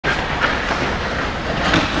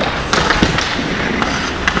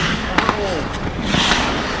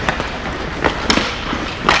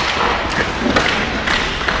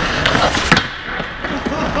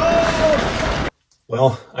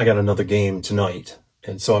I got another game tonight,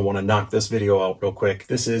 and so I want to knock this video out real quick.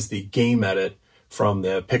 This is the game edit from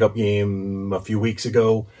the pickup game a few weeks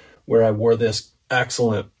ago, where I wore this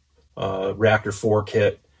excellent Reactor 4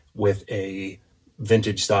 kit with a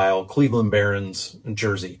vintage style Cleveland Barons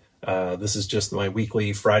jersey. This is just my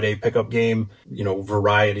weekly Friday pickup game, you know,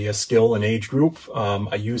 variety of skill and age group.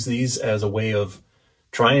 I use these as a way of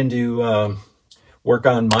trying to work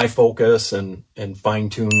on my focus and fine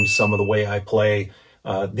tune some of the way I play.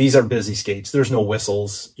 These are busy skates. There's no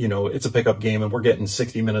whistles. You know, it's a pickup game and we're getting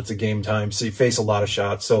 60 minutes of game time. So you face a lot of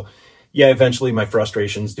shots. So yeah, eventually my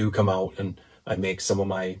frustrations do come out and I make some of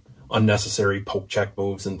my unnecessary poke check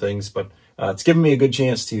moves and things, but it's given me a good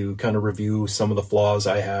chance to kind of review some of the flaws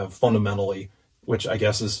I have fundamentally, which I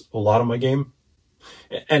guess is a lot of my game.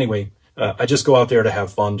 Anyway, I just go out there to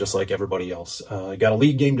have fun just like everybody else. I got a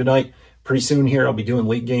league game tonight. Pretty soon here, I'll be doing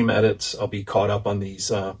league game edits. I'll be caught up on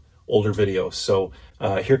these older videos. So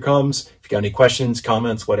here comes. If you got any questions,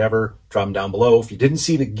 comments, whatever, drop them down below. If you didn't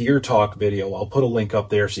see the Gear Talk video, I'll put a link up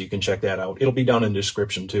there so you can check that out. It'll be down in the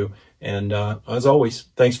description too. And as always,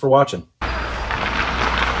 thanks for watching.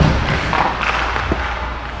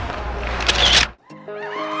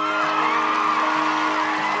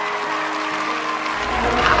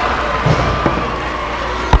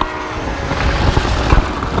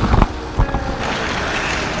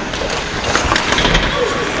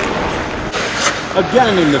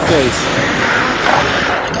 Again in the face.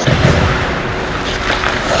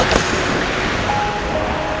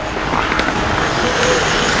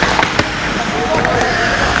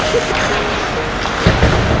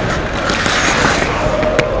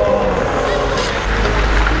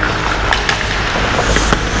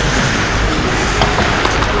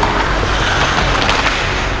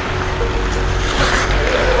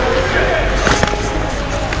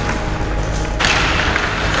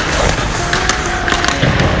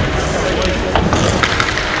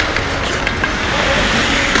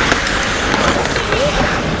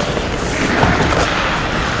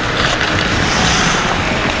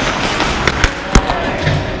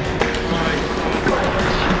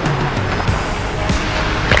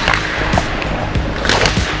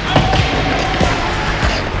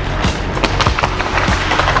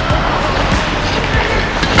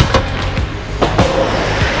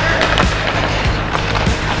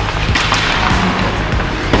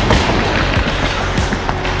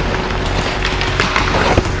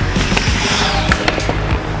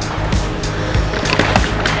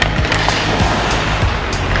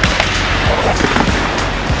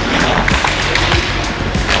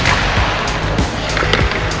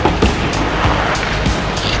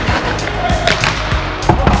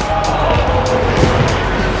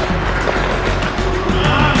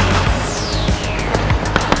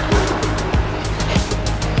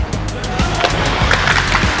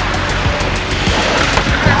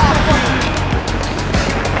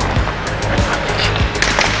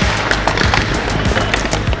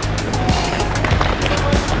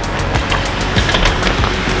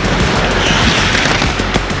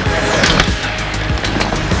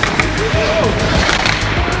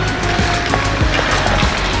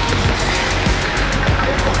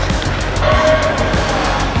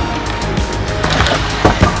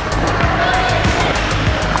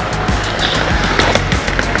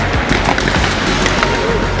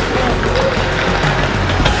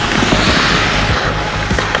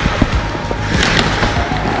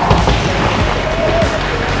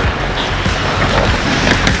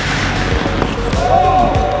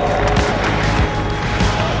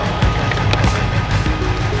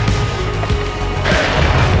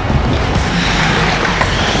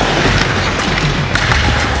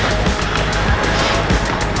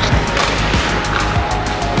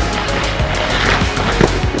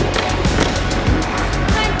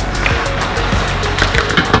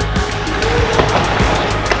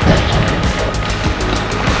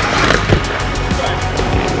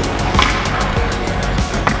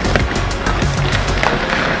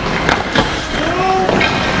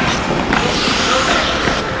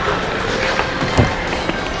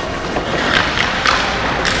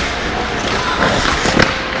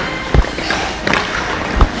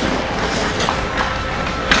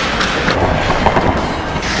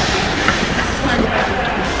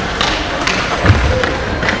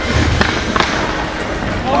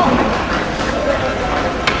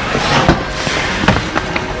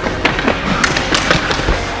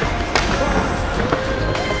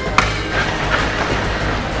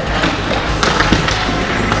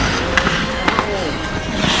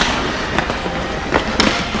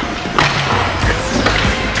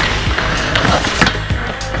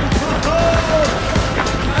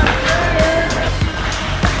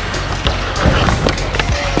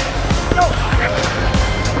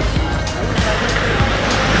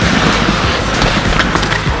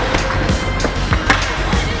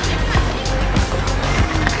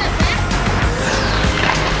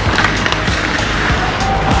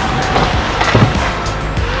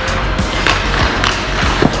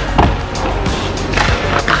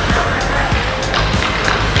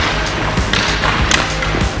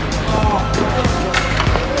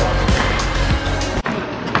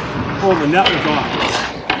 the net was off.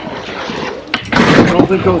 I don't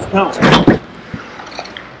think those count.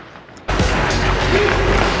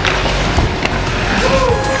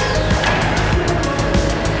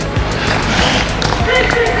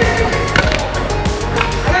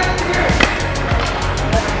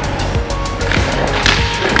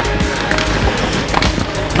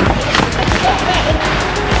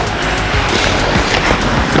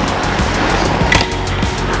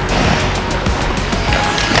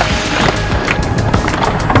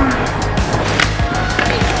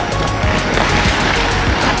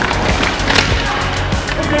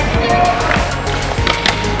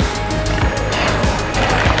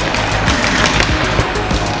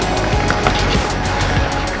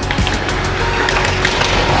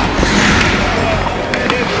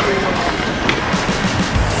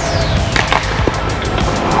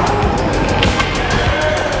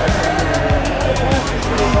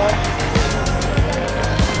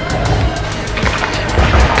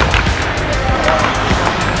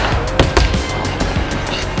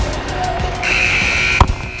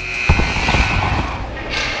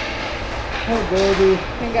 Hey, baby.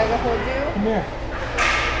 Can Gaga hold you? Come here.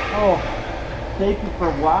 Oh, thank you for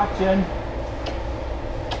watching.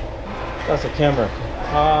 That's a camera.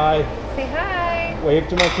 Hi. Say hi. Wave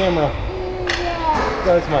to my camera.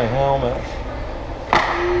 That's my helmet.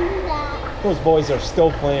 Those boys are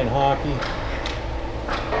still playing hockey.